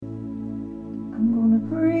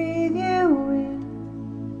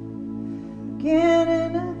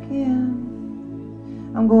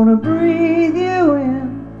I'm gonna breathe you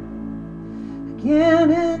in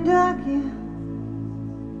again and again.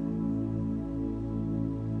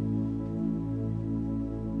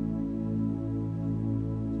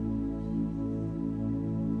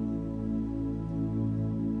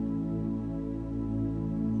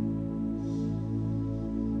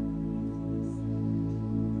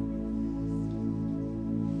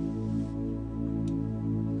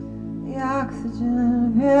 The oxygen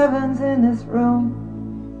of heaven's in this room.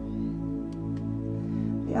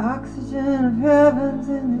 The oxygen of heaven's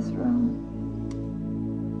in this room.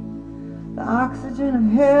 The oxygen of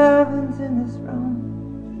heaven's in this room.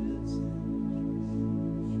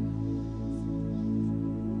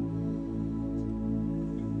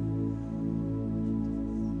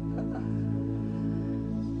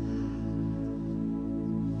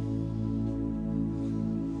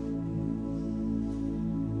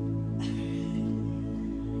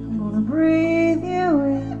 I'm gonna breathe you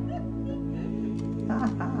in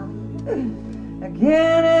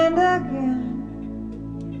again and again.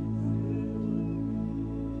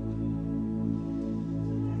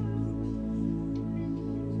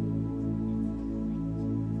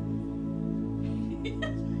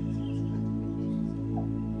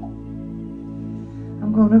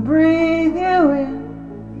 I'm gonna breathe you in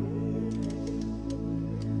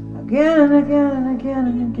again and again and again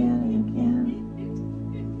and again and again.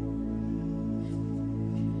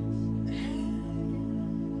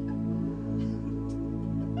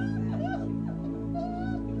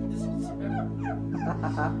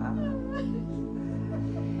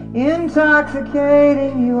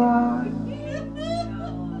 Intoxicating you are.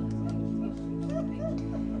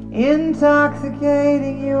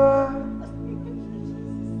 Intoxicating you are.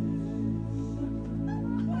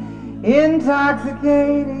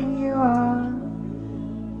 Intoxicating you are.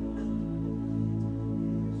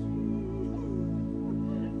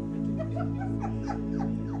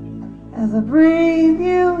 As I breathe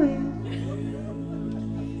you in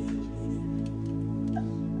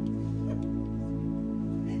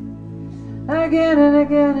again and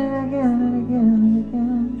again and again and again and again.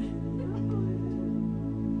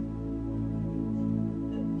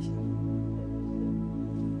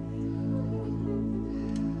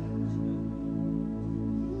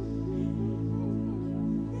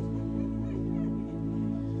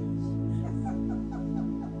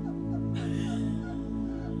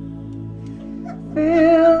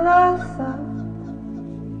 Fill us up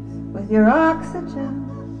with your oxygen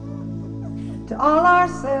to all our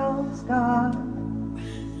cells, God.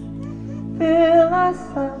 Fill us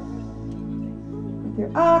up with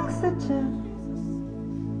your oxygen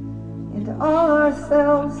into all our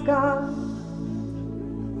cells, God.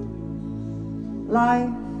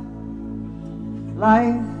 Life,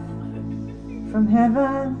 life from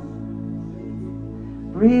heaven.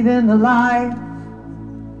 Breathe in the life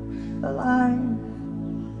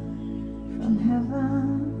from heaven.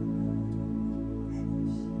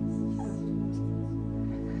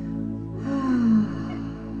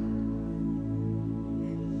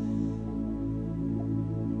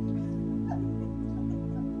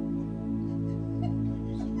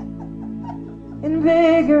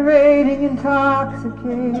 Invigorating,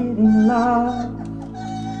 intoxicating love.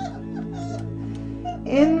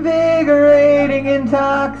 Invigorating,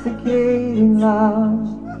 intoxicating love.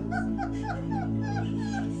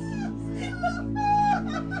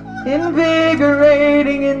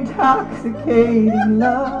 Invigorating, intoxicating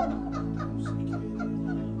love.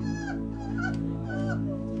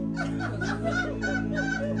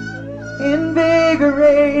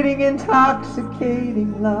 Invigorating,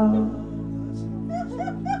 intoxicating love.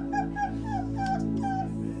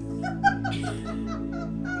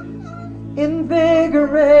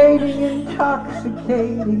 Invigorating,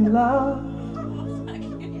 intoxicating love.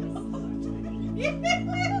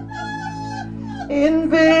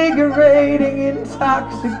 Invigorating,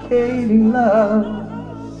 intoxicating love.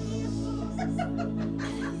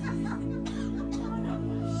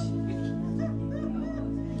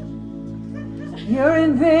 You're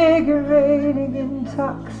invigorating,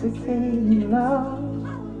 intoxicating love.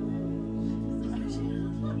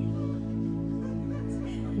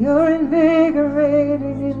 You're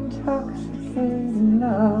invigorating, intoxicating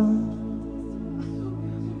love.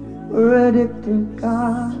 We're addicted,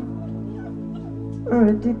 God. We're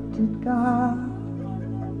addicted, God.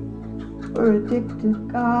 We're addicted,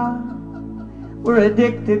 God. We're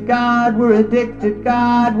addicted, God. We're addicted,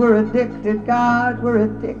 God. We're addicted, God. We're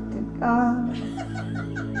addicted, God.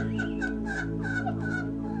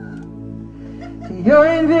 To your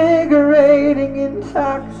invigorating,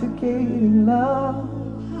 intoxicating love.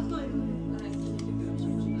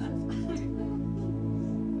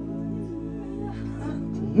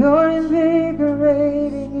 your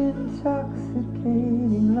invigorating,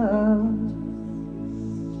 intoxicating love.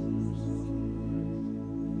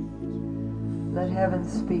 Let heaven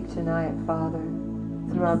speak tonight, Father,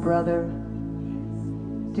 through our brother.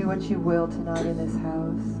 Do what you will tonight in this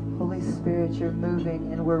house. Holy Spirit, you're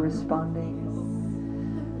moving and we're responding.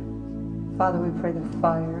 Father, we pray the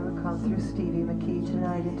fire would come through Stevie McKee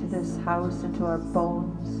tonight into this house, into our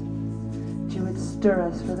bones. That you would stir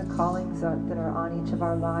us for the callings that are on each of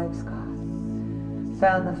our lives, God.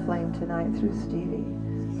 Fan the flame tonight through Stevie.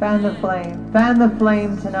 Fan the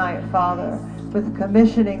flame tonight, Father, with the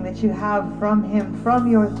commissioning that you have from him,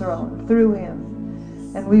 from your throne, through him.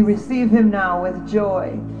 And we receive him now with joy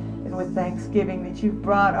and with thanksgiving that you've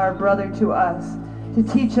brought our brother to us to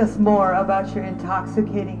teach us more about your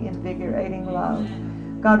intoxicating, invigorating love.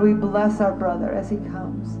 God, we bless our brother as he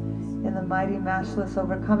comes in the mighty, matchless,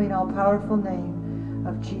 overcoming, all-powerful name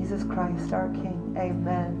of Jesus Christ, our King.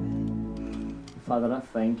 Amen. Father, I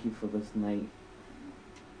thank you for this night.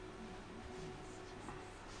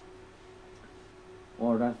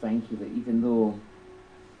 Lord, I thank you that even though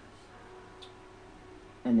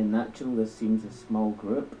in the natural this seems a small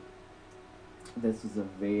group, this is a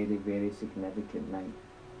very, very significant night.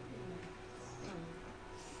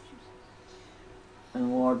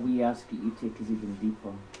 And Lord, we ask that you take us even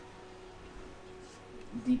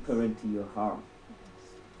deeper into your heart,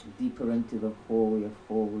 deeper into the Holy of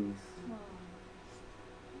Holies.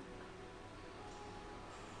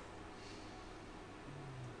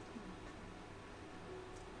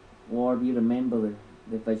 Lord, we remember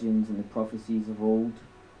the visions and the prophecies of old,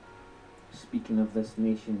 speaking of this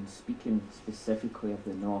nation, speaking specifically of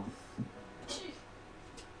the north.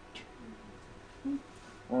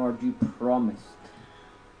 Lord, you promised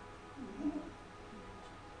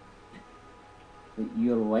that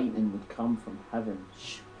your lightning would come from heaven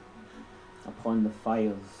upon the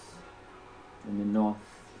fires in the north.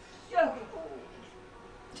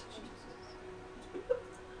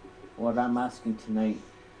 Lord, I'm asking tonight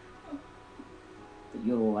that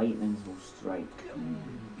your lightnings will strike.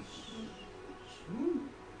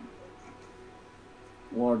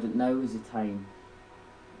 Lord, that now is the time.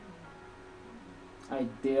 I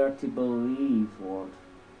dare to believe, Lord.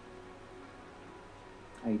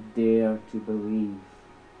 I dare to believe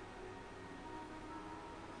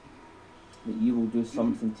that you will do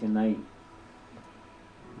something tonight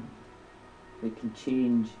that can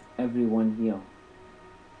change everyone here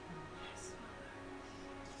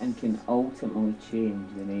and can ultimately change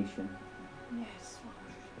the nation. Yes, Lord.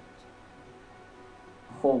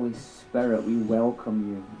 Holy Spirit, we welcome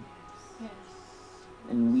you. Yes.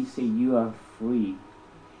 And we say you are free.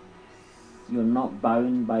 You're not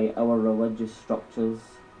bound by our religious structures,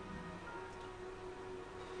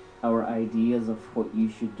 our ideas of what you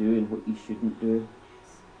should do and what you shouldn't do.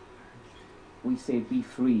 We say be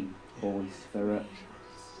free, Holy Spirit.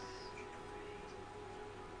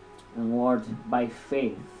 And Lord, by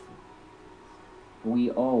faith, we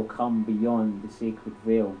all come beyond the sacred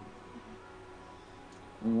veil.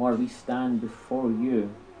 And Lord, we stand before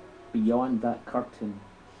you beyond that curtain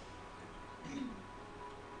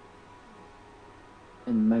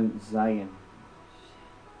in Mount Zion.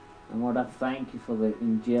 And Lord, I thank you for the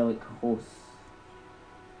angelic hosts.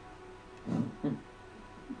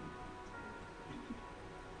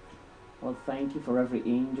 Lord, thank you for every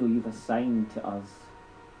angel you've assigned to us.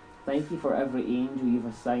 Thank you for every angel you've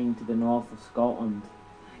assigned to the north of Scotland.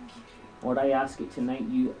 Lord, I ask it tonight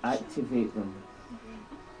you activate them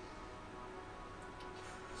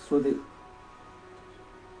so that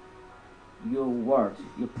your word,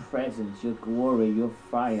 your presence, your glory, your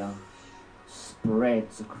fire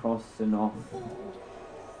spreads across the north.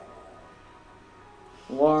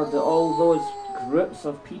 Lord, that all those groups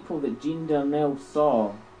of people that Jean Darnell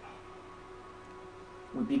saw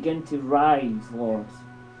would begin to rise, Lord.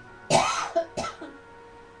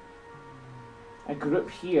 A group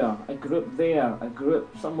here, a group there, a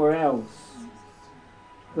group somewhere else,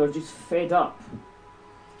 who are just fed up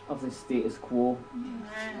of the status quo,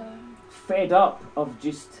 fed up of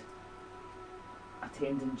just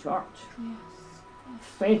attending church,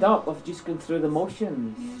 fed up of just going through the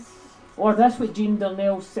motions. Or that's what Jean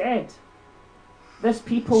Darnell said. This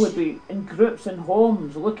people would be in groups and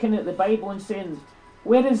homes looking at the Bible and saying,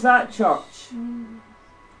 where is that church?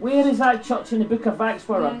 Where is that church in the book of Acts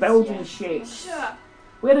where a building shakes?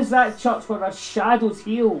 Where is that church where a shadows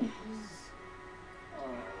heal?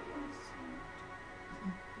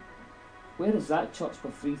 Where is that church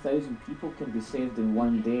where 3,000 people can be saved in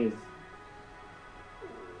one day?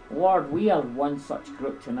 Lord, we are one such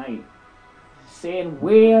group tonight, saying,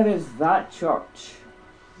 where is that church?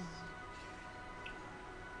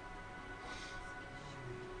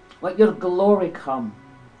 Let your glory come.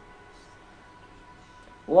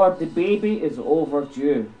 Lord, the baby is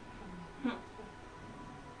overdue.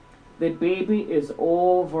 The baby is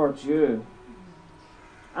overdue.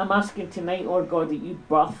 I'm asking tonight, Lord God, that you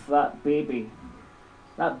birth that baby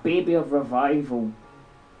of revival.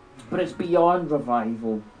 But it's beyond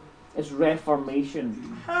revival. It's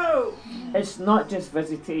reformation. Oh. It's not just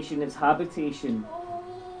visitation, it's habitation.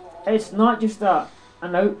 It's not just an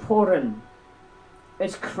outpouring.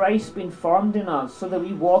 It's Christ being formed in us so that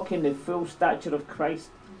we walk in the full stature of Christ.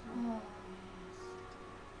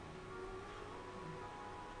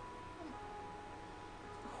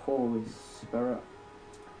 Holy Spirit.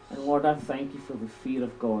 And Lord, I thank you for the fear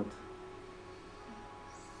of God.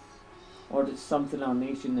 Lord, it's something our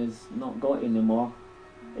nation has not got anymore.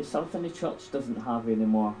 It's something the church doesn't have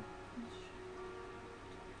anymore.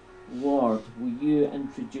 Lord, will you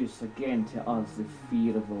introduce again to us the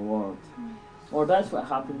fear of the Lord? Lord, that's what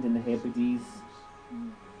happened in the Hebrides.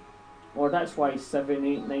 Lord, that's why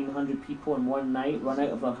 700, 800, 900 people in one night run out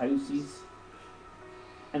of their houses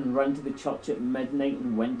and run to the church at midnight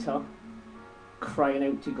in winter, crying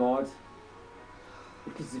out to God,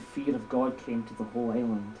 because the fear of God came to the whole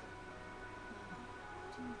island.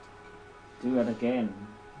 Do it again.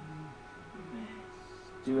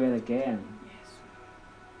 Do it again.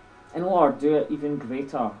 And Lord, do it even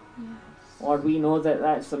greater. Lord, we know that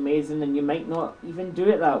that's amazing, and you might not even do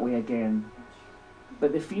it that way again.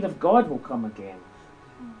 But the fear of God will come again.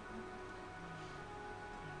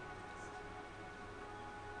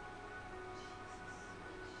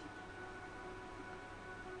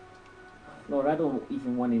 Lord, I don't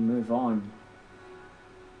even want to move on.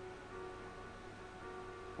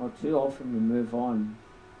 Or too often we move on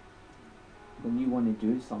when you want to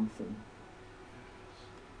do something.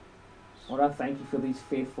 Lord, I thank you for these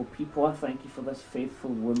faithful people. I thank you for this faithful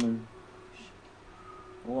woman,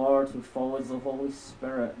 Lord, who follows the Holy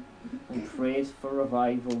Spirit and prays for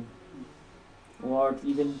revival. Lord,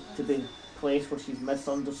 even to the place where she's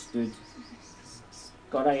misunderstood.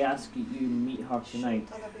 God, I ask you, you meet her tonight.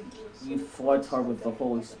 You flood her with the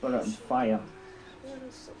Holy Spirit and fire.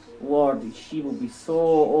 Lord, she will be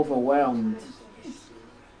so overwhelmed.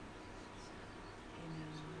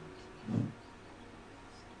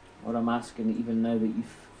 Lord, I'm asking even now that you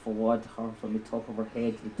flood her from the top of her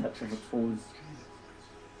head to the tips of her toes.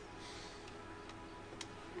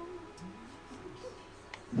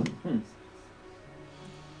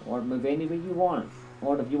 Lord, move any way you want.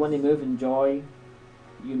 Lord, if you want to move in joy,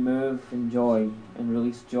 you move in joy and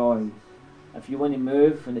release joy. If you want to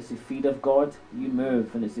move and it's the fear of God, you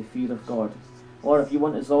move and it's the fear of God. Lord, if you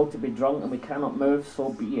want us all to be drunk and we cannot move, so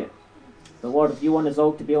be it. But Lord, if you want us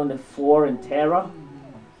all to be on the floor in terror,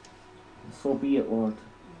 so be it, Lord.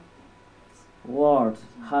 Lord,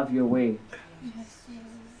 have your way.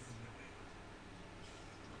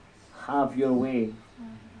 Have your way.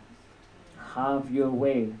 Have your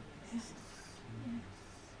way.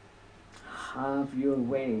 Have your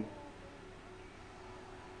way.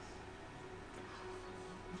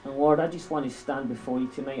 And Lord, I just want to stand before you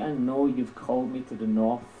tonight. I know you've called me to the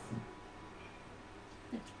north.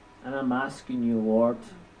 And I'm asking you, Lord,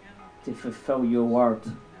 to fulfill your word.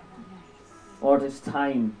 Lord, it's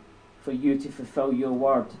time for you to fulfill your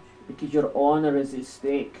word, because your honour is at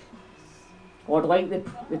stake. Lord, like they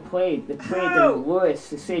prayed in Lewis,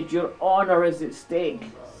 they said, your honour is at stake.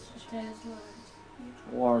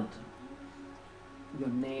 Lord, your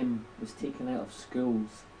name was taken out of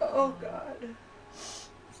schools. Oh God.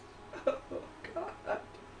 Oh God.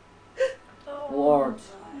 Lord,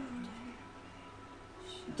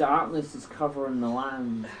 darkness is covering the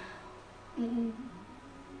land.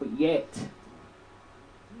 But yet,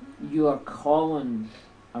 you are calling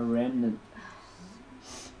a remnant.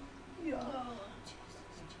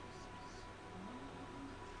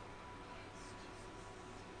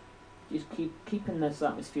 Just keep in this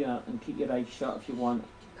atmosphere and keep your eyes shut if you want,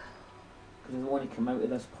 because I want to come out of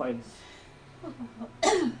this place.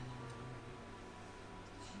 The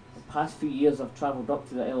past few years I've travelled up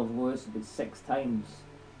to the Isle of Lewis about 6 times.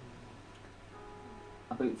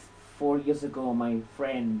 About 4 years ago, my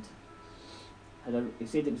friend he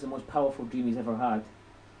said it was the most powerful dream he's ever had,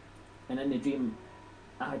 and in the dream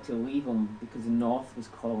I had to leave him because the north was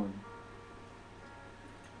calling.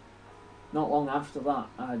 Not long after that,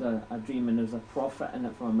 I had a dream, and there was a prophet in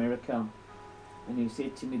it from America, and he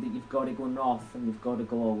said to me that you've got to go north and you've got to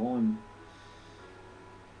go alone.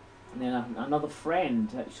 And then another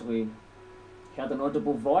friend actually heard an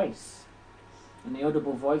audible voice, and the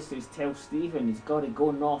audible voice says, tell Stephen he's got to go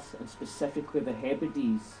north, and specifically the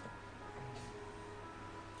Hebrides.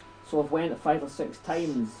 So I've went 5 or 6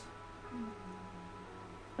 times,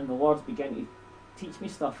 And the Lord began to teach me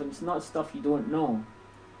stuff, and it's not stuff you don't know,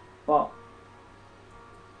 but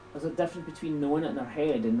there's a difference between knowing it in our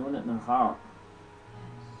head and knowing it in our heart.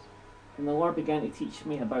 And the Lord began to teach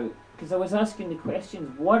me about, because I was asking the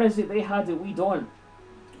questions, what is it they had that we don't?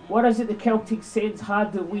 What is it the Celtic saints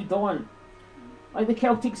had that we don't? Like the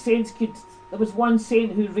Celtic saints there was one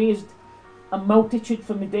saint who raised a multitude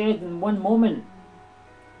from the dead in one moment.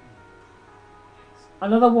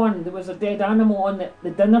 Another one, there was a dead animal on the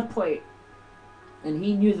dinner plate, and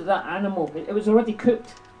he knew that animal, it was already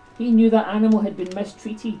cooked. He knew that animal had been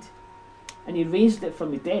mistreated, and he raised it from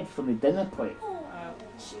the dead, from the dinner plate.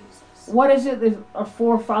 What is it that our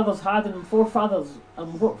forefathers had and foremothers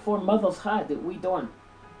had that we don't?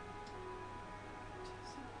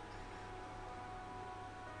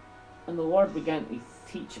 And the Lord began to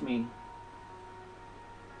teach me.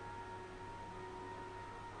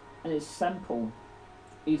 And it's simple.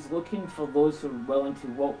 He's looking for those who are willing to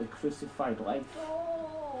walk the crucified life.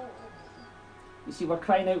 You see, we're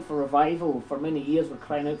crying out for revival. For many years we're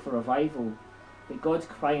crying out for revival. But God's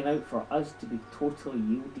crying out for us to be totally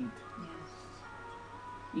yielded.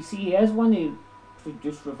 You see, He is one who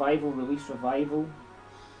produced revival, released revival.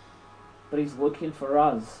 But He's looking for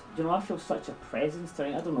us. Do you know, I feel such a presence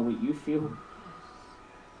tonight. I don't know what you feel.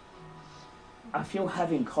 I feel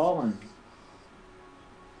Heaven calling.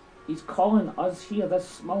 He's calling us here, this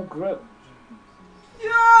small group.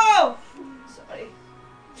 Yo! Sorry.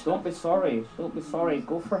 Don't be sorry. Don't be sorry.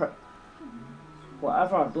 Go for it.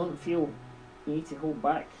 Whatever. Don't feel you need to hold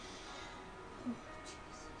back.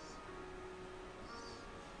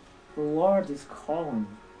 The Lord is calling.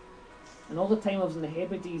 And all the time I was in the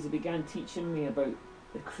Hebrides, He began teaching me about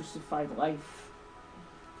the crucified life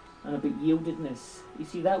and about yieldedness. You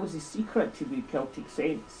see, that was the secret to the Celtic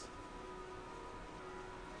saints.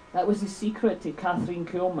 That was the secret to Catherine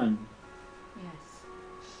Kuhlman. Yes.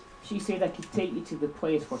 She said, I could take you to the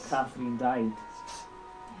place where Catherine died. Yes.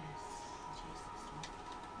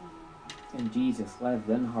 And Jesus lived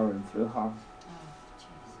in her and through her. Oh,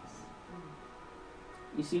 Jesus.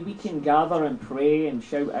 You see, we can gather and pray and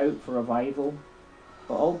shout out for revival,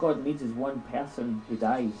 but all God needs is one person who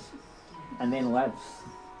dies and then lives.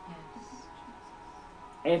 Yes.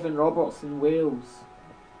 Evan Roberts in Wales.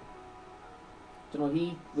 You know,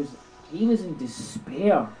 he was in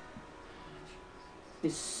despair.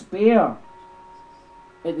 Despair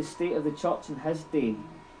at the state of the church in his day.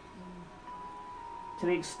 To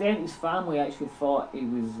the extent his family actually thought he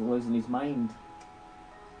was losing his mind.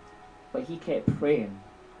 But he kept praying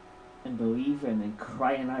and believing and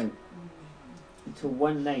crying out until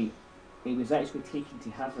one night he was actually taken to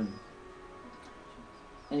heaven.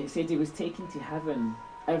 And it said he was taken to heaven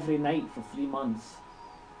every night for 3 months.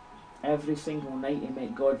 Every single night he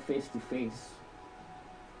met God face to face.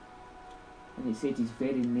 And it said his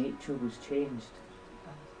very nature was changed.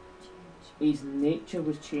 His nature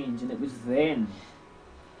was changed, and it was then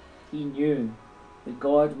he knew that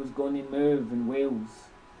God was going to move in Wales.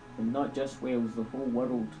 And not just Wales, the whole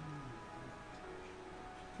world.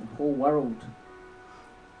 The whole world.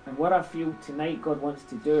 And what I feel tonight God wants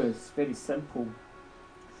to do is very simple.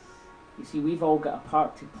 You see, we've all got a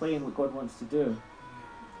part to play in what God wants to do.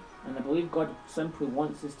 And I believe God simply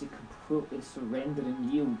wants us to completely surrender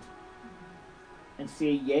and yield. And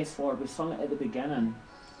say, yes, Lord, we sung it at the beginning.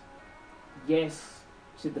 Yes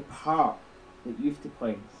to the part that you have to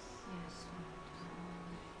play. Yes.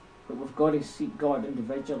 But we've got to seek God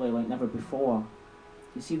individually like never before.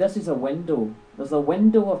 You see, this is a window. There's a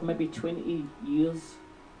window of maybe 20 years.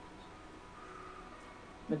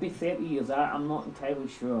 Maybe 30 years. I'm not entirely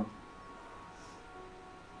sure.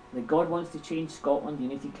 That God wants to change Scotland, the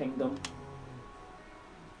United Kingdom.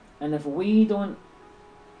 And if we don't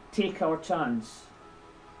take our chance,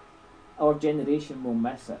 our generation will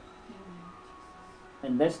miss it.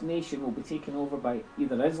 And this nation will be taken over by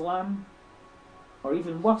either Islam, or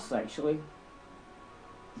even worse actually,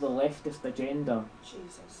 the leftist agenda.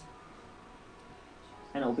 Jesus.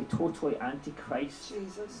 And it will be totally anti-Christ.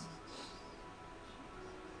 Jesus.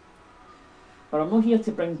 But I'm not here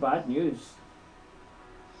to bring bad news.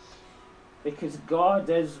 Because God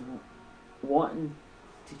is wanting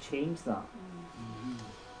to change that.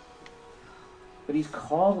 But He's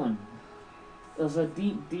calling. There's a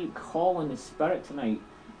deep, deep call in the Spirit tonight.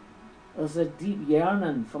 There's a deep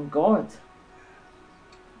yearning from God.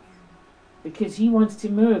 Because He wants to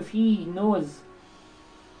move. He knows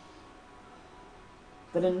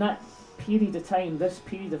that in that period of time, this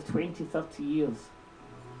period of 20, 30 years,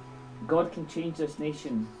 God can change this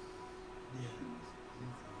nation.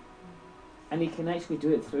 And He can actually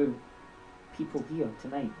do it through people here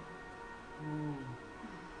tonight.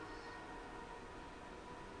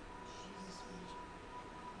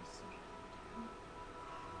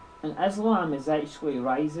 And Islam is actually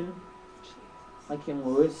rising, like in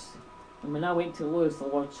Lewis. And when I went to Lewis, the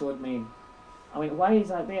Lord showed me. I went, why is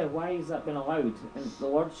that there? Why has that been allowed? And the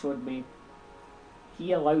Lord showed me,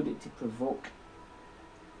 He allowed it to provoke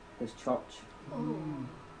His church. Oh.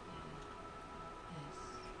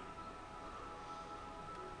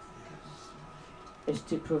 It's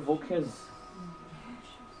to provoke us.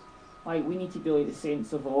 Like, we need to be like the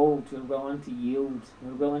saints of old who are willing to yield,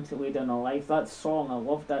 who are willing to lay down a life. That song, I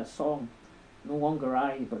love that song. No longer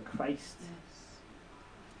I, but Christ. Yes.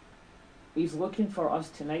 He's looking for us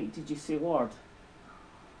tonight. Did you say, Lord,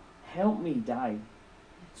 help me die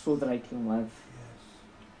so that I can live?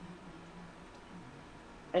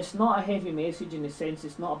 It's not a heavy message in the sense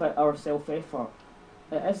it's not about our self-effort.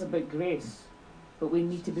 It is about grace. But we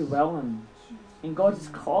need to be willing. And God is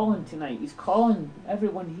calling tonight. He's calling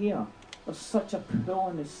everyone here. There's such a pull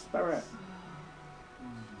in His Spirit.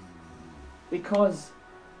 Because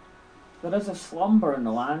there is a slumber in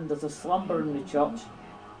the land. There's a slumber in the church.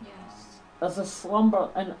 Yes. There's a slumber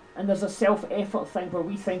and there's a self-effort thing where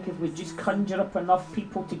we think if we just conjure up enough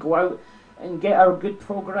people to go out and get our good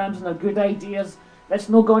programs and our good ideas, that's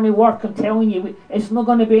not going to work. I'm telling you, it's not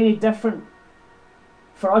going to be any different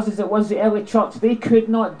for us as it was the early church. They could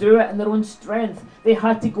not do it in their own strength. They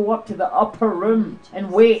had to go up to the upper room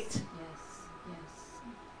and wait. Yes. Yes.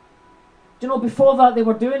 Do you know, before that they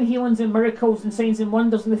were doing healings and miracles and signs and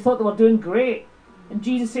wonders and they thought they were doing great. And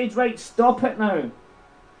Jesus said, right, stop it now.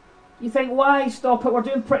 You think, why stop it? We're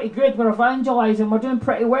doing pretty good. We're evangelizing. We're doing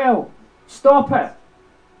pretty well. Stop it.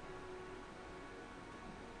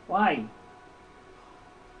 Why?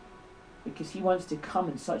 Because He wants to come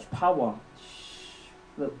in such power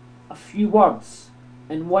that a few words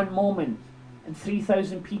in one moment and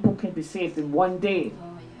 3,000 people can be saved in one day.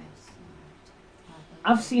 Oh, yes.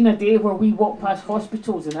 I've seen a day where we walk past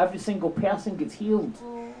hospitals and every single person gets healed.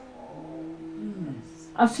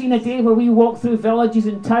 I've seen a day where we walk through villages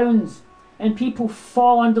and towns and people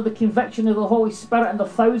fall under the conviction of the Holy Spirit in their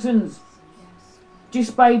thousands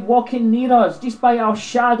just by walking near us, just by our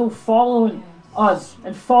shadow following us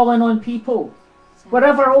and falling on people.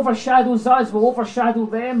 Whatever overshadows us will overshadow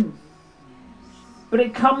them. But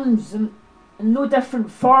it comes in no different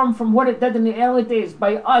form from what it did in the early days,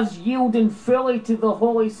 by us yielding fully to the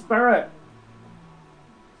Holy Spirit.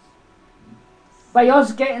 By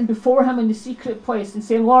us getting before Him in the secret place and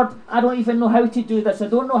saying, Lord, I don't even know how to do this. I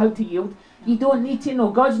don't know how to yield. You don't need to know.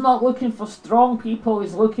 God's not looking for strong people.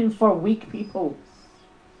 He's looking for weak people.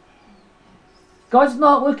 God's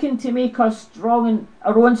not looking to make us strong in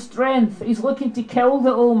our own strength. He's looking to kill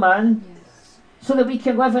the old man so that we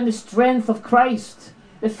can live in the strength of Christ,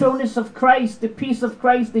 the fullness of Christ, the peace of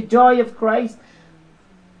Christ, the joy of Christ.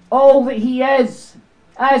 All that He is.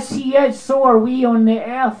 As He is, so are we on the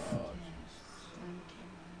earth.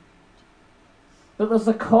 But there's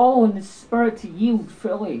a call in the Spirit to yield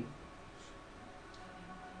fully.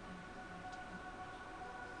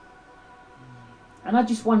 And I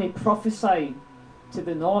just want to prophesy to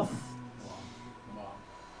the north.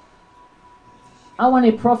 I want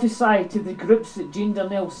to prophesy to the groups that Jean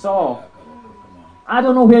Darnell saw. I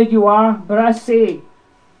don't know where you are, but I say,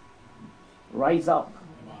 rise up.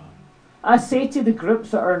 I say to the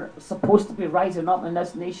groups that are supposed to be rising up in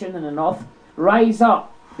this nation in the north, rise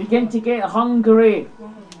up. Begin to get hungry.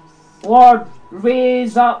 Lord,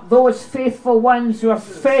 raise up those faithful ones who are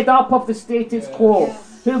fed up of the status quo,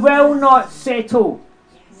 who will not settle.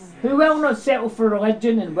 Who will not settle for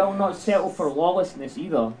religion and will not settle for lawlessness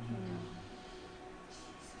either.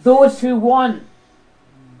 Those who want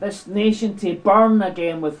this nation to burn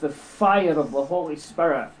again with the fire of the Holy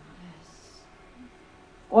Spirit.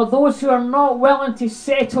 Or those who are not willing to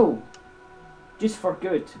settle just for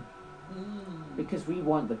good. Because we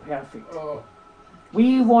want the perfect.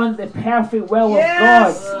 We want the perfect will of God.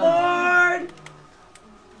 Yes, Lord.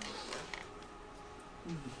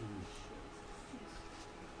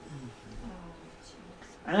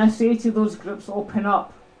 And I say to those groups, open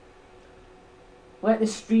up. Let the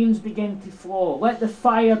streams begin to flow. Let the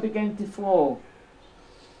fire begin to flow.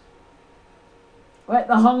 Let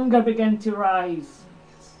the hunger begin to rise.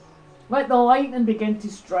 Let the lightning begin to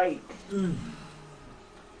strike.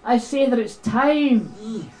 I say that it's time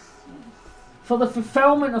for the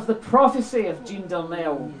fulfillment of the prophecy of Jean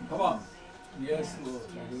Darnell. Come on. Yes, Lord.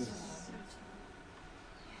 Yes.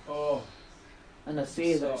 Oh. And I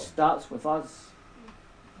say that it starts with us.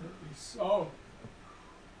 So.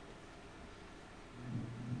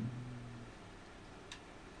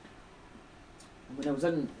 When I was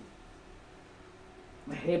in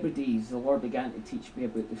the Hebrides, the Lord began to teach me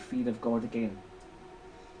about the fear of God again.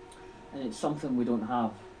 And it's something we don't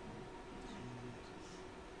have.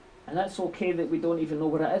 And that's okay that we don't even know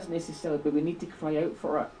what it is necessarily, but we need to cry out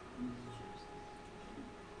for it.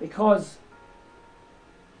 Because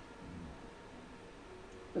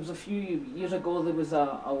there was a few years ago, there was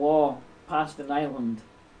a law passed in Ireland,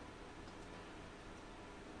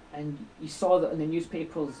 and you saw that in the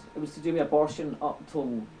newspapers. It was to do with abortion up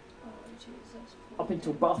until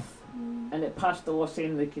birth, and it passed the law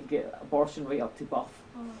saying they could get abortion right up to birth.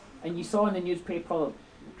 And you saw in the newspaper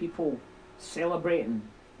people celebrating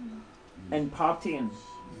and partying.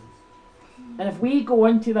 And if we go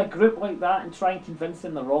into a group like that and try and convince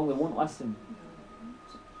them they're wrong, they won't listen.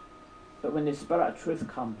 But when the Spirit of truth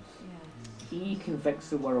comes, He convicts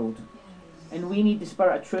the world. And we need the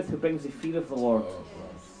Spirit of truth who brings the fear of the Lord.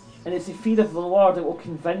 And it's the fear of the Lord that will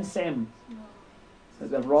convince them that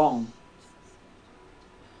they're wrong.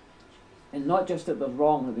 And not just that they're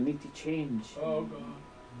wrong, that they need to change. Oh, God.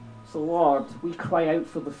 So Lord, we cry out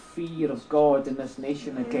for the fear of God in this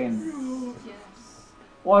nation again.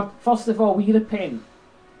 Lord, first of all, we repent.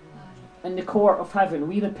 In the court of heaven,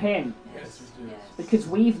 we repent. Yes, we do. Because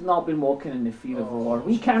we've not been walking in the fear of the Lord.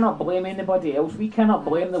 We cannot blame anybody else. We cannot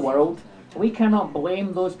blame the world. We cannot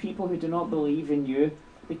blame those people who do not believe in you.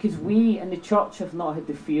 Because we in the church have not had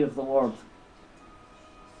the fear of the Lord.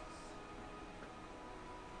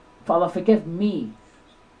 Father, forgive me.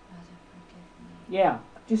 Yeah,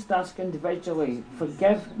 just ask individually.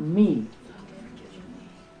 Forgive me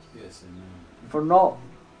Yes, amen. for not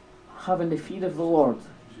having the fear of the Lord.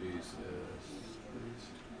 Jesus.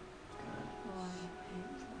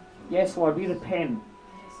 Yes, Lord, we repent.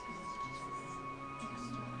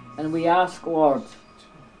 And we ask, Lord,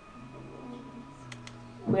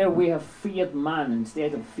 where we have feared man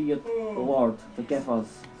instead of feared the Lord, forgive us.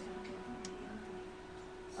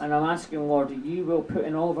 And I'm asking, Lord, that you will put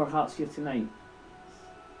in all of our hearts here tonight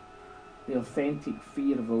the authentic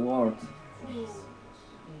fear of the Lord.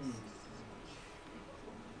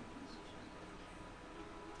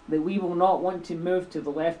 That we will not want to move to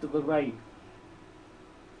the left or the right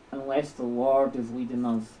unless the Lord is leading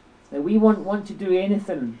us. That we won't want to do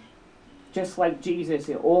anything just like Jesus.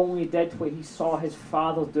 He only did what he saw his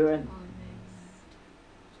Father doing.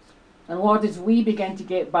 And Lord, as we begin to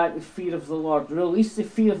get back the fear of the Lord, release the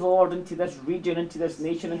fear of the Lord into this region, into this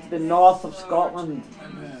nation, into the north of Scotland.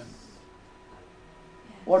 Amen.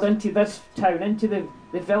 Lord, into this town, into the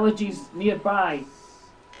villages nearby,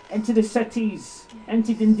 into the cities,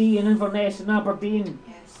 into Dundee and Inverness and Aberdeen,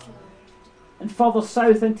 and further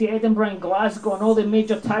south into Edinburgh and Glasgow and all the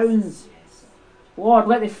major towns. Lord,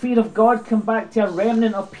 let the fear of God come back to a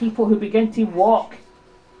remnant of people who begin to walk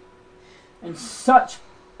in such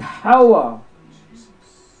power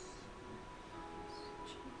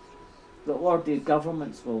that, Lord, the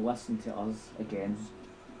governments will listen to us again.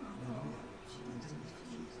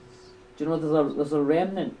 Do you know there's a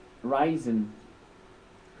remnant rising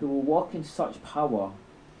who will walk in such power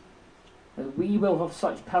that we will have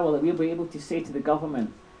such power that we'll be able to say to the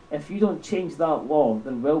government, if you don't change that law,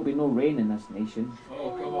 there will be no rain in this nation.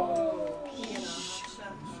 Oh, come on.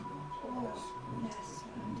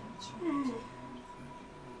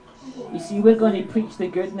 You see, we're going to preach the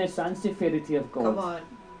goodness and severity of God. Come on.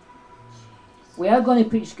 We are going to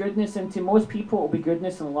preach goodness, and to most people it will be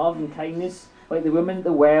goodness and love and kindness, like the woman at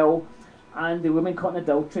the well and the woman caught in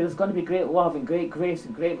adultery. There's going to be great love and great grace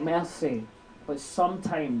and great mercy. But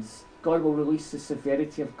sometimes God will release the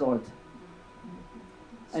severity of God.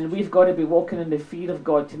 And we've got to be walking in the fear of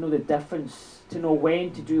God to know the difference, to know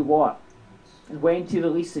when to do what, and when to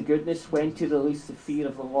release the goodness, when to release the fear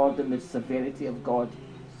of the Lord and the severity of God.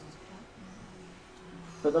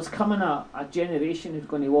 But there's coming a generation who's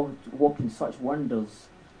going to walk in such wonders,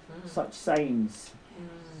 such signs,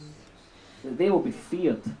 that they will be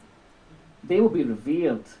feared. They will be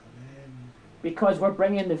revered. Because we're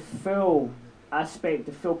bringing the full aspect,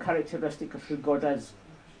 the full characteristic of who God is.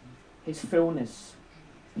 His fullness.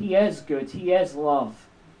 He is good. He is love.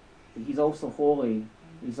 But he's also holy.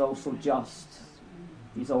 He's also just.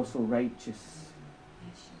 He's also righteous.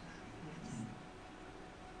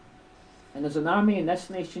 And there's an army in this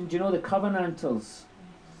nation. Do you know the Covenanters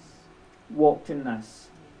walked in this?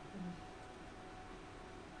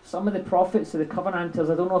 Some of the prophets of the Covenanters,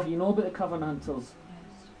 I don't know if you know about the Covenanters,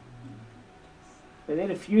 but they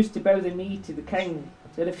refused to bow the knee to the king.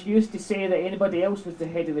 They refused to say that anybody else was the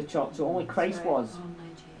head of the church, so only Christ was.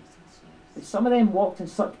 But some of them walked in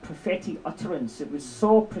such prophetic utterance. It was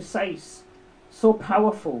so precise, so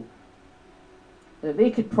powerful, that they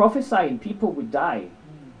could prophesy and people would die.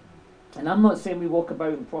 And I'm not saying we walk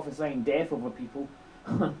about and prophesying death over people.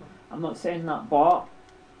 I'm not saying that, but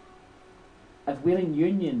if we're in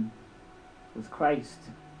union with Christ,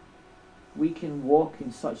 we can walk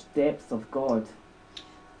in such depth of God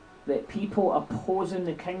that people opposing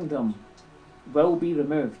the kingdom will be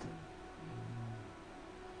removed.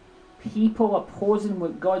 People opposing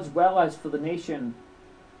what God's will is for the nation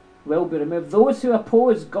will be removed. Those who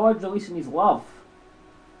oppose God releasing His love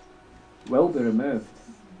will be removed.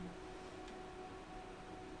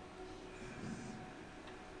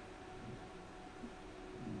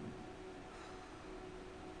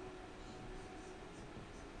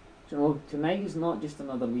 You know, tonight is not just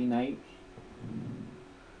another wee night.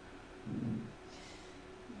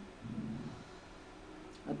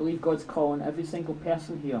 I believe God's calling every single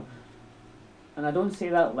person here. And I don't say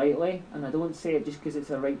that lightly, and I don't say it just because it's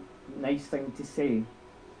a right nice thing to say.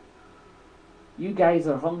 You guys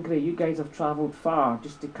are hungry, you guys have travelled far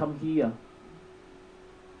just to come here.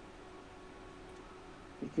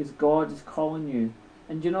 Because God is calling you.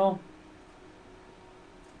 And you know,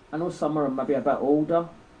 I know some are maybe a bit older,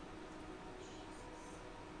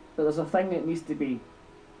 but there's a thing that needs to be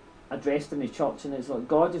addressed in the church, and it's like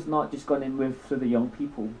God is not just going to move through the young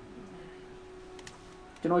people.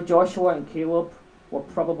 Do you know Joshua and Caleb were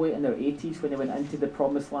probably in their 80s when they went into the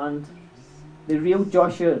promised land? The real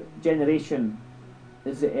Joshua generation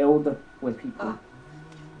is the elderly people. How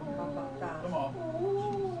about that? Come on.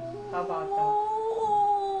 How about that?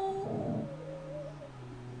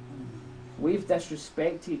 We've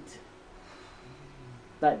disrespected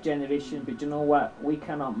that generation, but you know what? We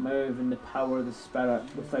cannot move in the power of the Spirit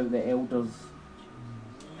without the elders.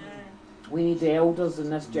 We need the elders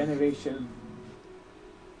in this generation.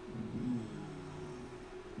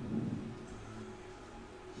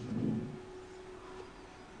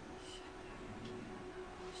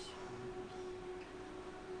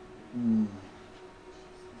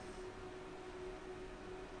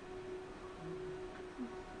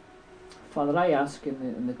 Father, I ask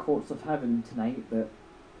in the courts of heaven tonight that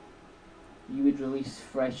you would release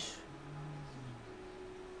fresh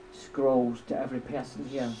scrolls to every person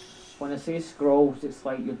here. When I say scrolls, it's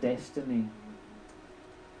like your destiny.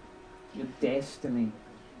 Your destiny.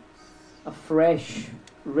 A fresh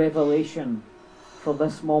revelation for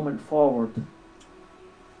this moment forward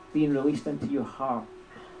being released into your heart.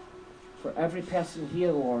 For every person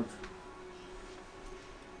here, Lord.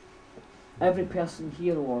 Every person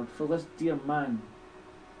here, Lord, for this dear man.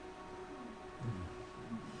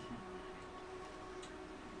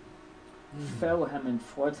 Fill him and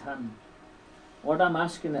flood him. Lord, I'm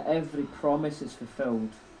asking that every promise is fulfilled.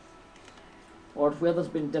 Lord, where there's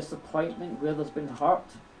been disappointment, where there's been hurt,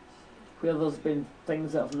 where there's been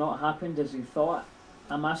things that have not happened as you thought,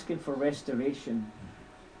 I'm asking for restoration.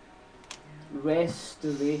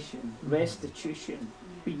 Restoration, restitution,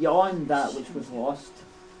 beyond that which was lost.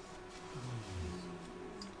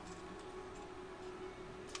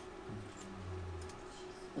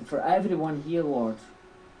 And for everyone here, Lord,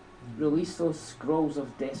 release those scrolls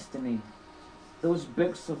of destiny, those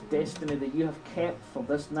books of destiny that you have kept for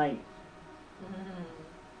this night.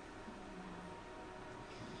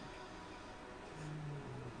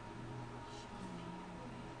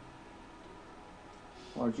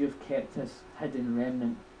 Lord, you have kept this hidden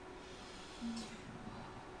remnant.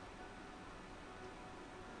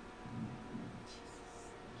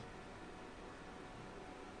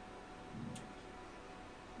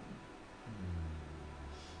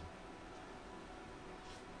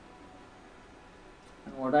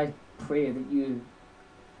 And Lord, I pray that you,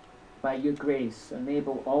 by your grace,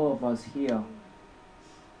 enable all of us here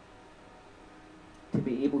to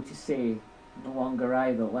be able to say, no longer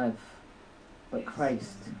I that live, but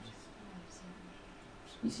Christ.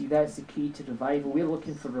 You see, that's the key to revival. We're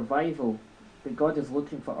looking for revival, but God is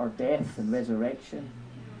looking for our death and resurrection.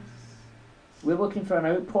 We're looking for an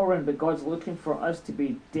outpouring, but God's looking for us to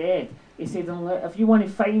be dead. He said, if you want to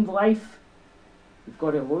find life, you've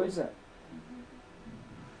got to lose it.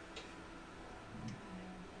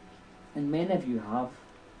 And many of you have.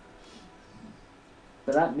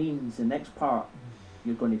 But that means the next part,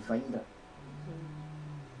 you're going to find it.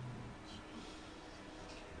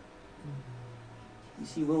 You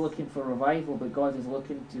see, we're looking for revival, but God is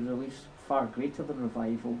looking to release far greater than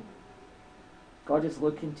revival. God is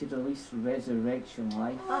looking to release resurrection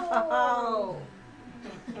life. Oh.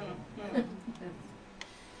 Do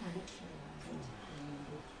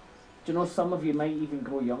you know some of you might even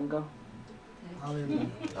grow younger? Hallelujah.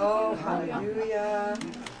 Oh, hallelujah.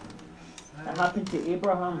 It happened to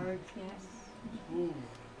Abraham. Yes.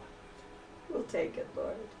 We'll take it,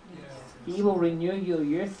 Lord. He will renew your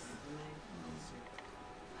youth.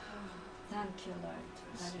 Thank you, Lord.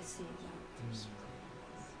 I receive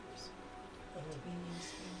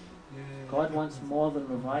that. God wants more than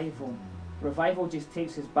revival. Revival just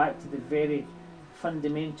takes us back to the very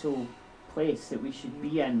fundamental place that we should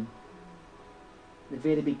be in. The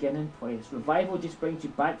very beginning place. Revival just brings you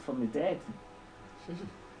back from the dead.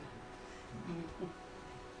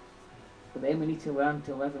 But then we need to learn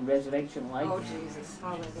to live in resurrection life. Oh, Jesus.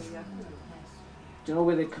 Hallelujah. Do you know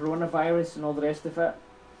with the coronavirus and all the rest of it?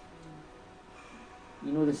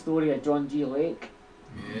 You know the story of John G. Lake?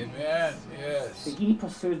 Amen. Yes. So he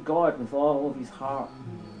pursued God with all of his heart.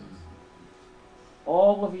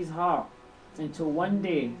 All of his heart. Until one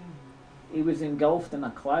day he was engulfed in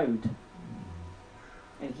a cloud.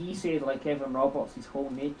 And he said, like Evan Roberts, his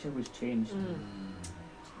whole nature was changed.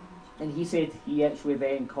 And he said he actually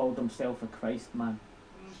then called himself a Christ man.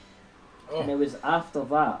 Oh. And it was after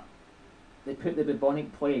that they put the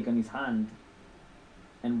bubonic plague on his hand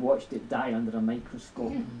and watched it die under a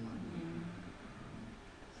microscope.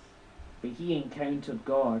 But he encountered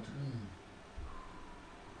God.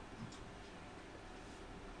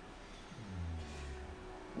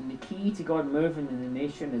 And the key to God moving in the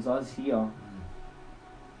nation is us here,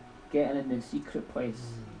 getting in the secret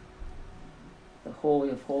place, the Holy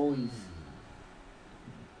of Holies.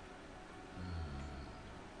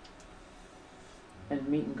 And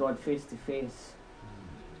meeting God face to face.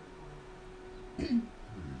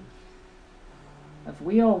 If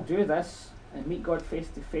we all do this and meet God face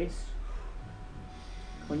to face,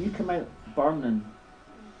 when you come out burning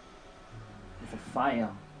with a fire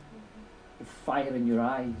in your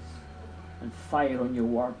eyes and fire on your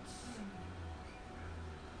words,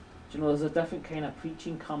 do you know there's a different kind of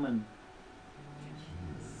preaching coming?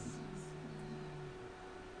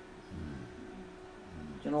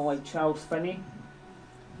 Do you know, like Charles Finney?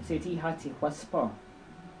 He said he had to whisper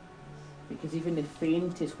because even the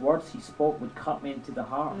faintest words he spoke would cut men to the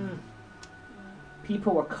heart.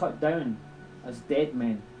 People were cut down as dead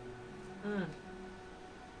men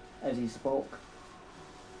as he spoke.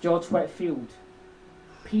 George Whitefield,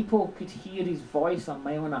 people could hear his voice a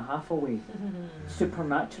mile and a half away,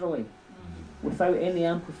 supernaturally, without any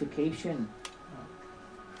amplification.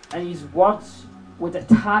 And his words would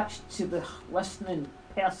attach to the listening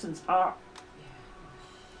person's heart.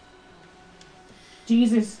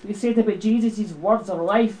 Jesus, they said about Jesus, his words are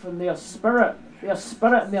life and they are spirit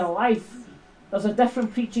and they are life. There's a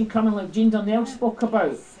different preaching coming, like Jean Darnell spoke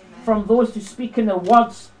about, from those who speak in the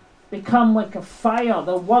words become like a fire.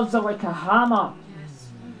 The words are like a hammer.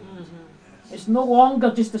 It's no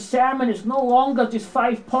longer just a sermon, it's no longer just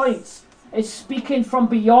 5 points. It's speaking from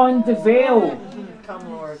beyond the veil. Come,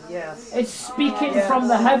 Lord, yes. It's speaking from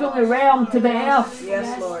the heavenly realm to the earth.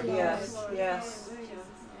 Yes, Lord, yes, yes.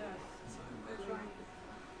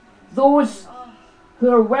 Those who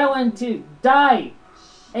are willing to die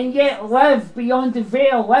and yet live beyond the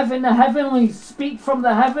veil, live in the heavenlies, speak from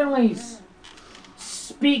the heavenlies,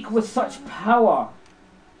 speak with such power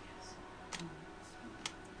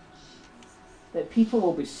that people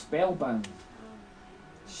will be spellbound.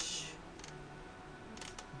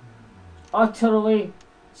 Utterly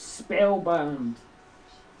spellbound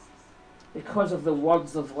because of the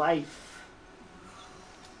words of life.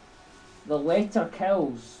 The letter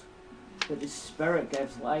kills, but the Spirit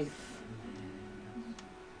gives life.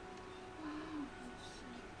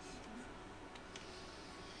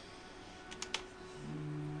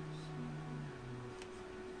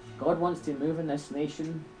 God wants to move in this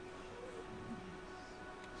nation.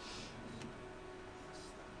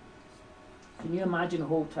 Can you imagine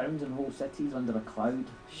whole towns and whole cities under a cloud?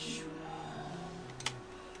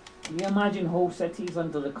 Can you imagine whole cities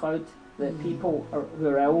under the cloud that people who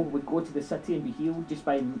are ill would go to the city and be healed just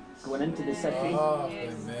by going into the city? Oh,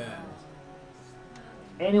 amen.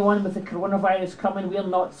 Anyone with the coronavirus coming, we're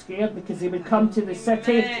not scared because they would come to the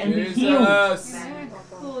city and be healed. Jesus.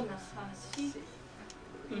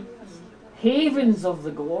 Havens of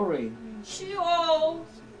the glory.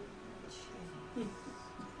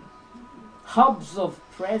 Hubs of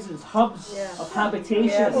presence, hubs of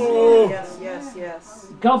habitation. Yes.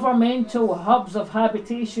 Governmental hubs of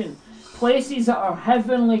habitation. Places that are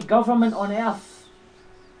heavenly government on earth.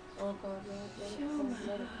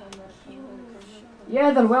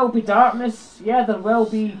 Yeah, there will be darkness. Yeah, there will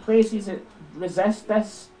be places that resist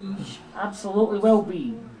this. Absolutely will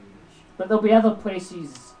be. But there'll be other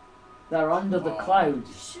places that are under the cloud.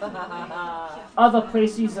 Other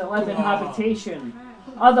places that live in habitation.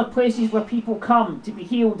 Other places where people come to be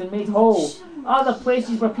healed and made whole. Other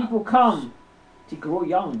places where people come to grow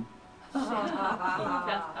young.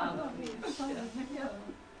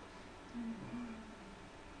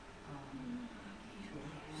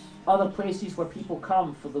 Other places where people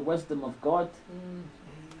come for the wisdom of God.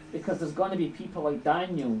 Because there's going to be people like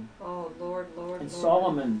Daniel Oh, Lord, Lord, and Lord.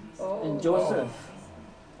 Solomon Oh. and Joseph.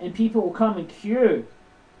 And people will come and queue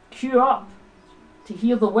up to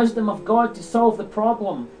hear the wisdom of God to solve the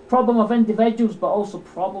problem of individuals, but also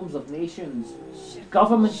problems of nations.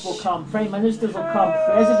 Governments will come, prime ministers will come,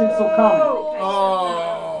 presidents will come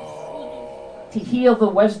Oh. to hear the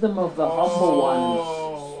wisdom of the humble ones.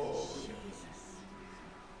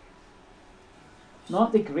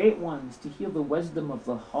 Not the great ones, to hear the wisdom of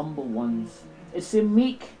the humble ones. It's the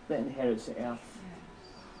meek that inherits the earth.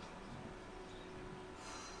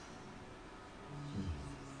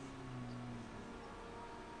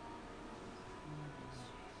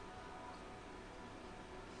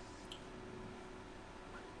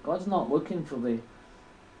 God's not looking for the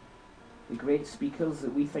great speakers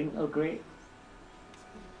that we think are great.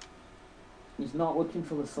 He's not looking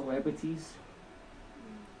for the celebrities.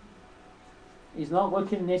 He's not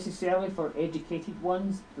looking necessarily for educated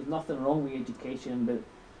ones. There's nothing wrong with education, but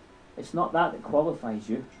it's not that qualifies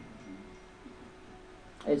you.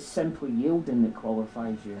 It's simply yielding that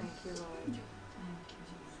qualifies you. Thank you, Lord. Thank you,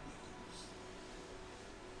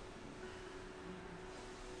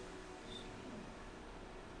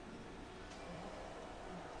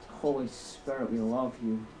 Holy Spirit, we love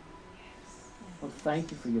you. Lord,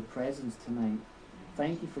 thank you for your presence tonight.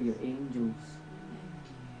 Thank you for your angels.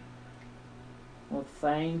 Lord,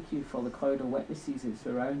 thank you for the cloud of witnesses that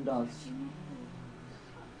surround us.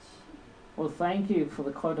 Lord, thank you for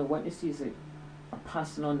the cloud of witnesses that are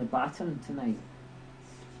passing on the baton tonight.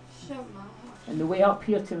 And the way up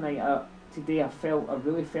here tonight, today, I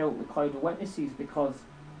really felt the cloud of witnesses, because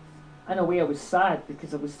in a way I was sad,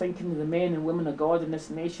 because I was thinking of the men and women of God in this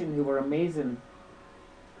nation who were amazing,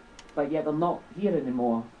 but yet they're not here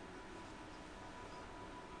anymore.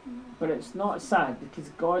 But it's not sad, because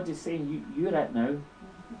God is saying, you're it now.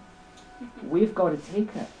 We've got to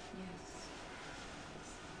take it.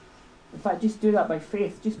 In fact, just do that by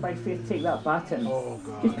faith. Just by faith, take that baton. Oh,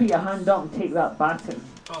 God. Just put your hand up and take that baton.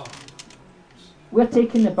 Oh. We're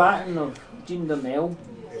taking the baton of Jean Donnell.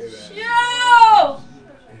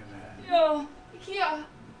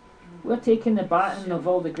 We're taking the baton of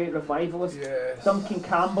all the great revivalists. Yes. Duncan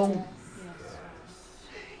Campbell.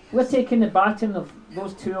 We're taking the baton of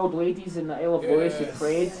those two old ladies in the Isle of Lewis who Yes.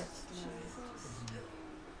 prayed.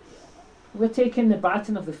 We're taking the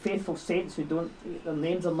baton of the faithful saints their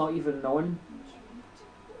names are not even known.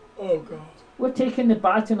 Oh, God. We're taking the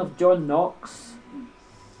baton of John Knox,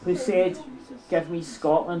 who said, "Give me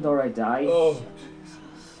Scotland or I die." Oh,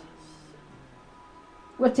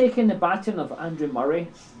 We're taking the baton of Andrew Murray.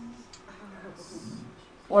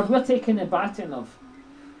 Or we're taking the baton of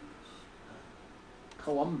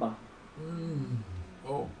Columba.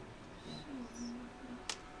 Oh.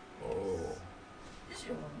 Oh.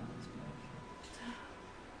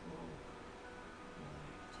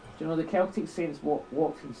 Do you know, the Celtic saints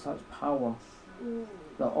walked in such power,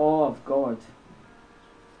 the awe of God.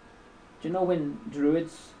 Do you know when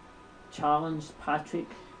Druids challenged Patrick,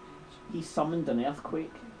 he summoned an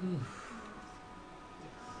earthquake?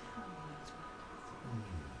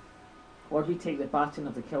 Lord, we take the baton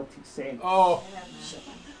of the Celtic saints. Oh.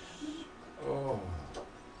 Oh.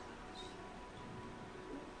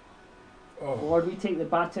 Oh. Lord, we take the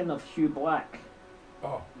baton of Hugh Black.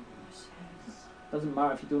 Oh. Doesn't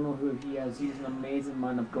matter if you don't know who he is, he's an amazing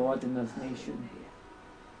man of God in this nation.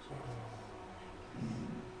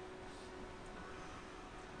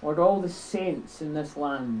 Lord, all the saints in this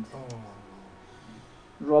land. Oh.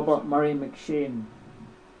 Robert Murray McShane.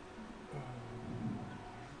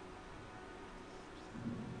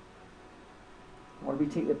 Lord, we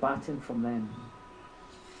take the baton from them.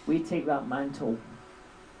 We take that mantle.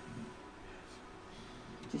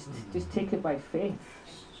 Just take it by faith.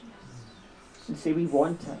 And say we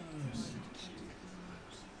want it.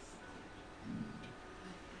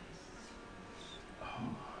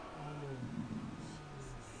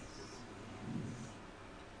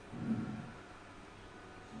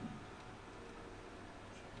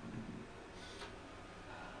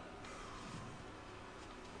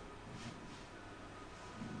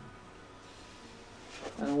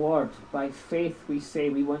 And Lord, by faith we say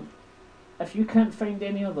we want, if you can't find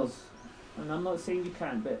any others, and I'm not saying you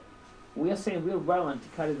can't, but we are saying we're willing to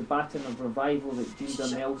carry the baton of revival that Jean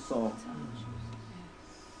Donnell saw.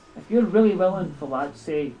 If you're really willing for that,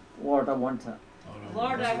 say, Lord, I want it.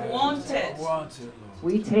 Lord, I want it. I want it, Lord.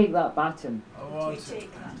 We take that baton. I want We it.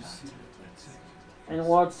 take that. And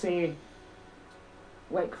Lord, say,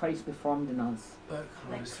 let Christ be formed in us, Let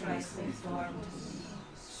Let Christ Christ be formed.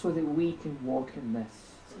 so that we can walk in this.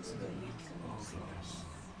 So that we can Oh, God.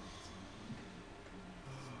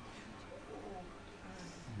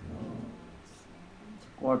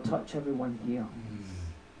 Lord, touch everyone here.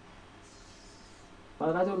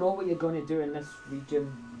 Father, I don't know what you're going to do in this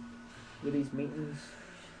region with these meetings.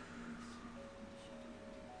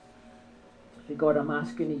 But God, I'm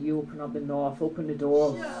asking that you open up the north, open the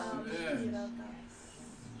doors.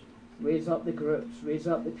 Raise up the groups, raise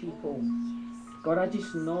up the people. God, I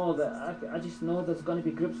just know there's going to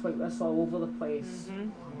be groups like this all over the place.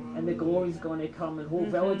 And the glory's going to come, and whole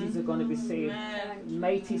villages are going to be saved.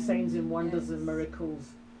 Mighty signs and wonders and miracles.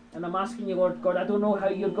 And I'm asking you, Lord God, I don't know how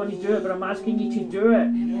you're going to do it, but I'm asking you to do it.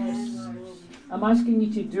 Yes. I'm asking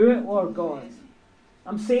you to do it, Lord God.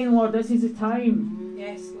 I'm saying, Lord, this is the time.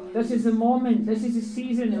 Yes, Lord. This is the moment. This is the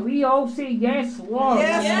season. And we all say, yes, Lord.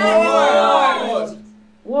 Yes, Lord.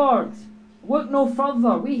 Lord, look no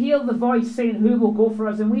further. We hear the voice saying, who will go for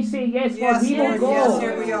us? And we say, yes, Lord, we will go. Yes,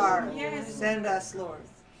 here we are. Yes. Send us, Lord.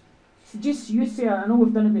 Just you say, I know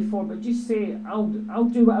we've done it before, but just say, I'll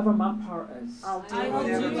do whatever my part is. I'll do I will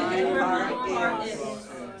whatever do my whatever part my part is.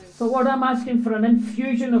 is. So Lord, I'm asking for an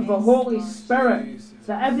infusion of the Holy Spirit,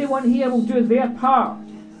 that everyone here will do their part.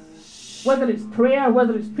 Whether it's prayer,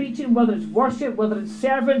 whether it's preaching, whether it's worship, whether it's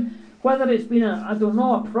serving, whether it's being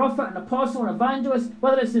a prophet, an apostle, an evangelist,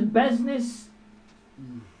 whether it's in business,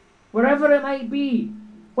 wherever it might be,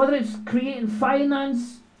 whether it's creating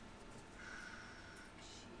finance,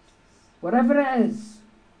 whatever it is.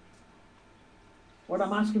 Lord,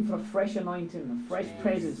 I'm asking for a fresh anointing, a fresh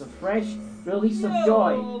presence, a fresh release of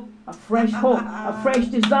joy, a fresh hope, a fresh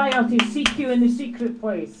desire to seek you in the secret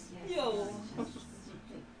place. Yo.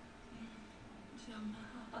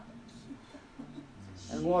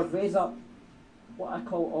 And Lord, raise up what I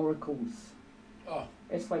call oracles. Oh.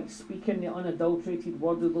 It's like speaking the unadulterated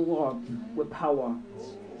word of the Lord with power.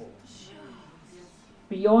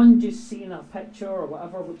 Beyond just seeing a picture or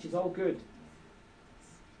whatever, which is all good.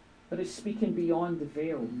 But it's speaking beyond the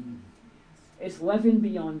veil. It's living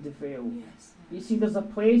beyond the veil. You see, there's a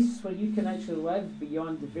place where you can actually live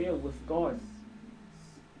beyond the veil with God.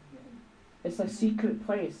 It's a secret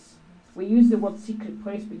place. We use the word secret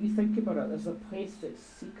place, but you think about it, there's a place that's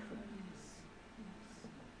secret.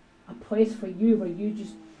 A place for you where you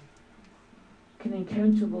just can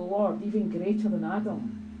encounter the Lord even greater than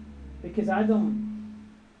Adam. Because Adam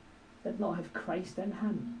did not have Christ in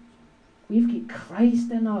him. We've got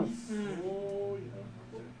Christ in us.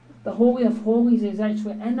 The Holy of Holies is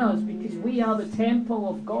actually in us because we are the temple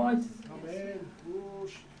of God.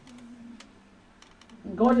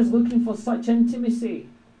 And God is looking for such intimacy.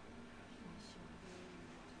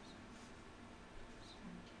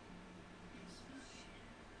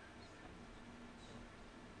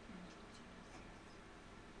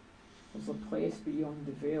 There's a place beyond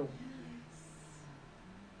the veil.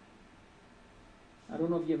 I don't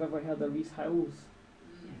know if you've ever heard of Rees Howells.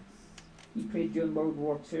 He prayed during World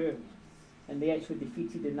War II, and they actually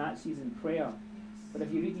defeated the Nazis in prayer. But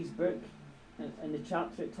if you read his book, in the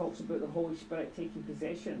chapter it talks about the Holy Spirit taking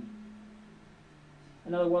possession.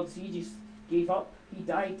 In other words, he just gave up. He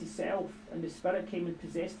died to self, and the Spirit came and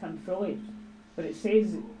possessed him fully. But it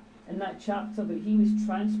says in that chapter that he was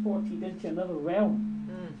transported into another realm,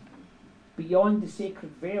 beyond the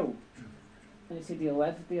sacred veil. And it said he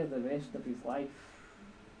lived there the rest of his life.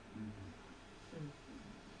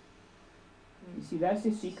 You see, that's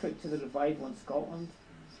the secret to the revival in Scotland.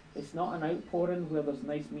 It's not an outpouring where there's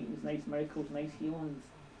nice meetings, nice miracles, nice healings.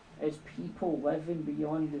 It's people living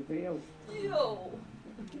beyond the veil. Yo.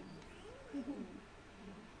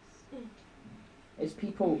 It's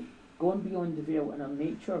people going beyond the veil, and our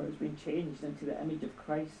nature has been changed into the image of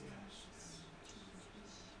Christ.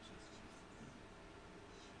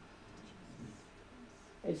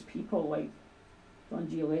 It's people like John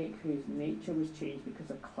G. Lake, whose nature was changed because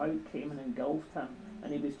a cloud came and engulfed him,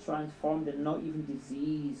 and he was transformed, and not even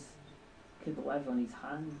disease could live on his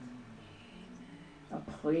hand. A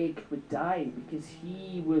plague would die because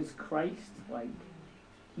he was Christ-like.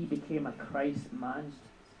 He became a Christ man.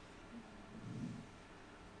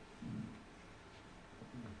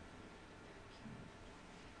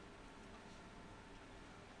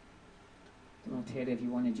 I don't know, Terry, if you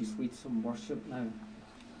want to just lead some worship now.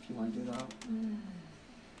 If you want to do that.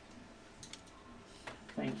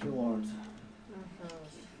 Thank you, Lord.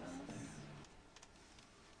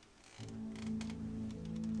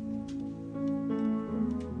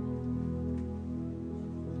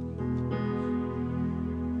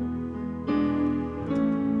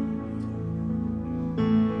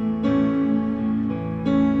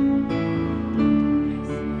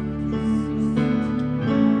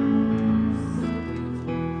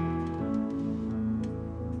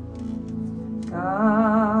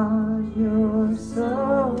 God, you're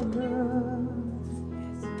so good.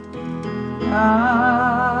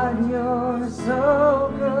 God,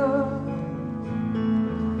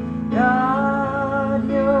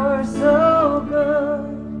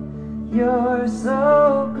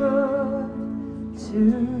 to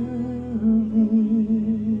me.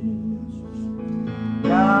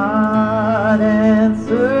 God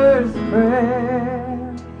answers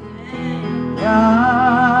prayer.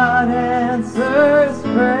 God answers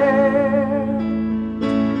prayer.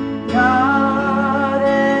 God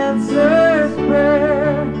answers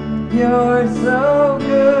prayer. You're so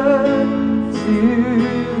good to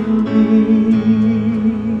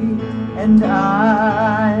me. And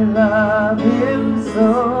I love him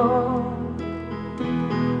so.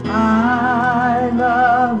 I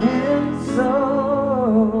love him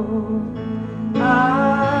so.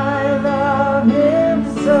 I love him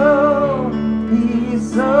so.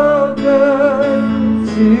 He's so good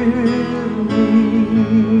to me.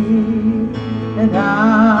 And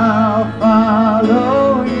I'll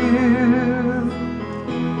follow you.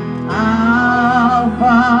 I'll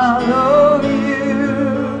follow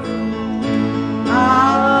you.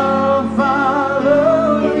 I'll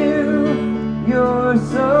follow you. You're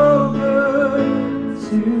so good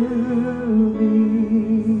to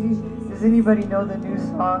me. Does anybody know the new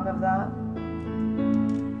song of that?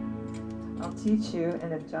 I'll teach you,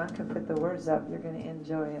 and if John can put the words up, you're going to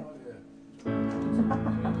enjoy it.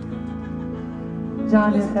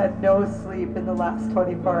 John has had no sleep in the last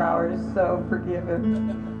 24 hours, so forgive him.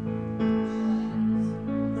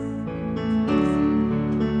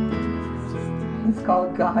 It's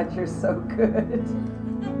called God, You're So Good.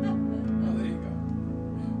 Oh, there you go.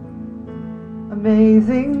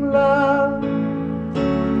 Amazing love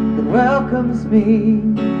that welcomes me,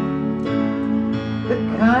 the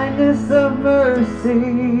kindness of mercy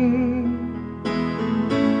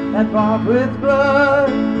that bought with blood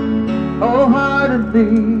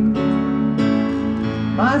wholeheartedly,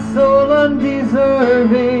 my soul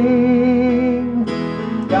undeserving.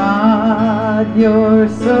 God, you're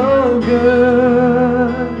so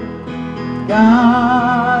good.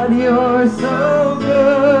 God, you're so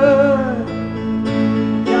good.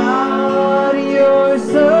 God, you're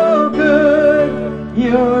so good.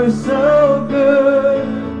 You're so good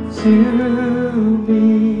to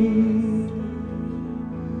me.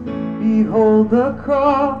 Behold the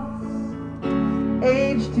cross,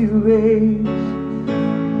 age to age,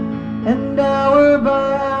 and hour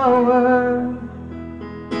by hour,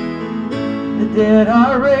 the dead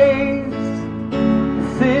are raised, the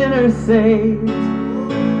sinners saved,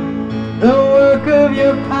 the work of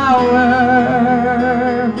your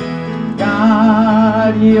power.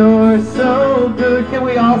 God, you're so good. Can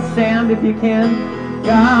we all stand if you can?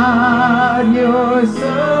 God, you're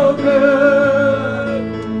so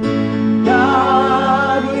good.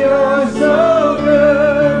 God, you're so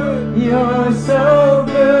good. You're so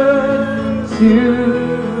good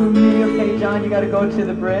to me. Okay, John, you got to go to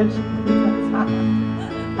the bridge.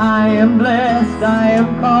 I am blessed, I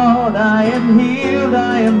am called, I am healed,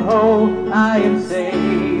 I am whole, I am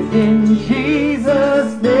saved in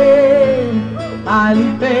Jesus' name.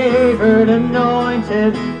 Highly favored,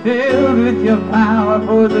 anointed, filled with your power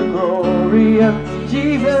for the glory of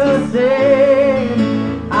Jesus'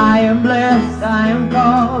 name. I am blessed, I am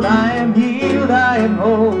called, I am healed, I am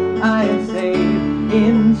whole, I am saved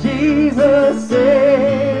in Jesus'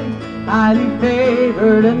 name. Highly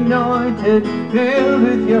favored, anointed, filled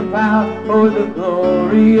with your power for the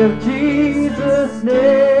glory of Jesus'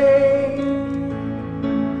 name.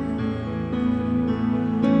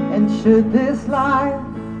 And should this life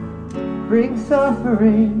bring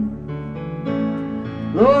suffering,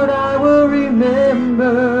 Lord, I will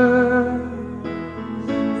remember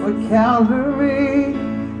what Calvary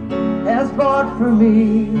has bought for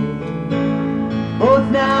me, both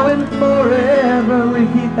now and forever.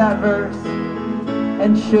 Repeat that verse.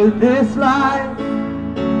 And should this life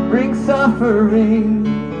bring suffering,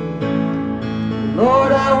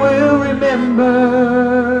 Lord, I will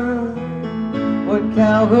remember what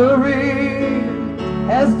Calvary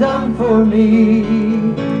has done for me,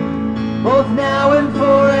 both now and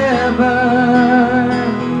forever.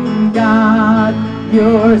 God,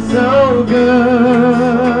 you're so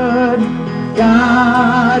good.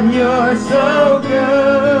 God, you're so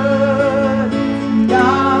good.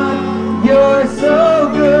 God, you're so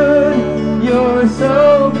good. You're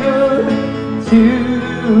so good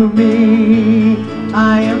to me.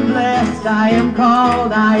 I am blessed, I am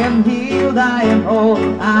called, I am healed, I am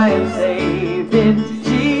whole, I am saved in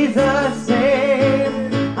Jesus'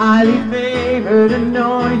 name. Highly favored,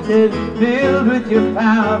 anointed, filled with your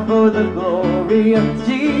power for the glory of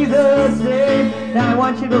Jesus' name. Now I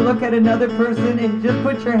want you to look at another person and just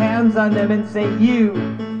put your hands on them and say, you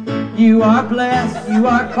are blessed, you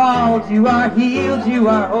are called, you are healed, you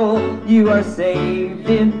are whole, you are saved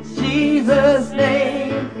in Jesus'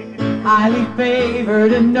 name. highly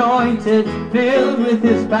favored, anointed, filled with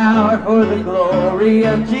His power for the glory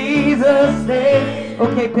of Jesus' name.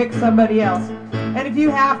 Okay, pick somebody else. And if you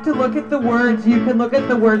have to look at the words, you can look at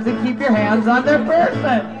the words and keep your hands on their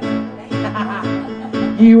person.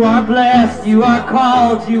 You are blessed, you are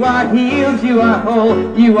called, you are healed, you are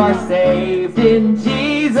whole, you are saved in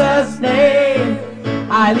Jesus' name.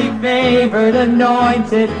 Highly favored,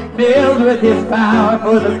 anointed, filled with His power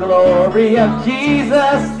for the glory of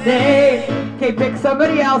Jesus' name. Okay, pick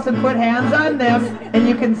somebody else and put hands on them, and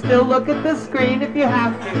you can still look at the screen if you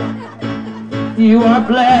have to. You are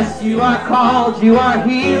blessed, you are called, you are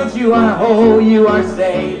healed, you are whole, you are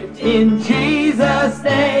saved in Jesus'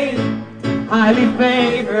 name. Highly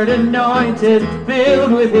favored, anointed,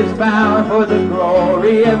 filled with His power for the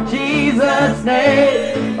glory of Jesus'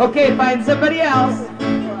 name. Okay, find somebody else.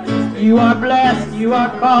 You are blessed, you are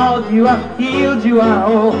called, you are healed, you are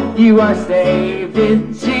whole, you are saved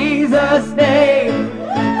in Jesus' name.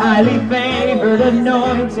 Highly favored,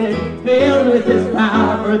 anointed, filled with His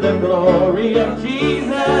power for the glory of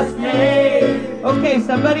Jesus' name. Okay,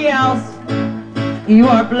 somebody else. You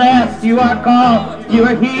are blessed, you are called, you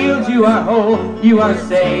are healed, you are whole, you are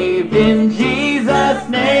saved in Jesus'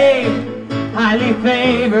 name. Highly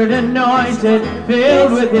favored, anointed,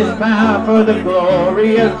 filled with His power for the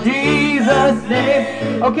glory of Jesus'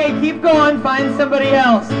 name. Okay, keep going, find somebody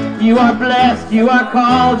else. You are blessed, you are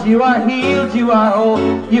called, you are healed, you are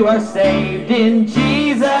whole, you are saved in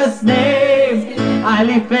Jesus' name.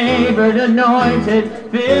 Highly favored, anointed,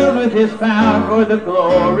 filled with His power for the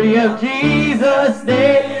glory of Jesus'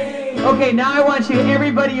 name. Okay, now I want you,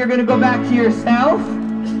 everybody, you're going to go back to yourself,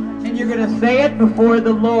 and you're going to say it before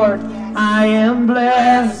the Lord. I am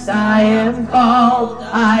blessed, I am called,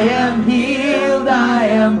 I am healed, I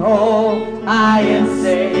am whole, I am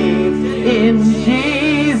saved in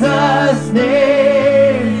Jesus'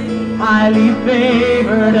 name. Highly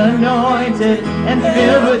favored, anointed, and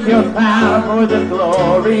filled with your power for the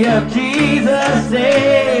glory of Jesus'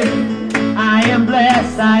 name. I am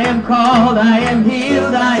blessed, I am called, I am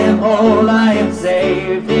healed, I am whole, I am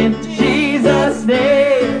saved in Jesus'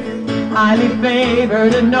 name. Highly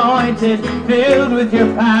favored, anointed, filled with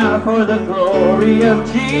your power for the glory of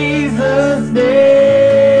Jesus'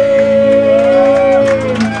 name.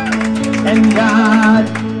 And God,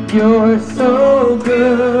 you're so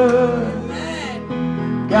good.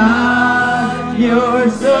 God, you're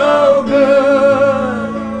so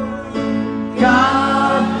good.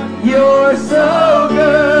 God, you're so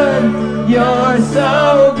good. You're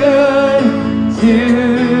so good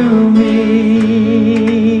to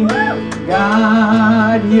me.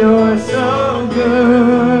 God, you're so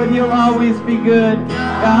good. You'll always be good.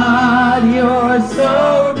 God, you're so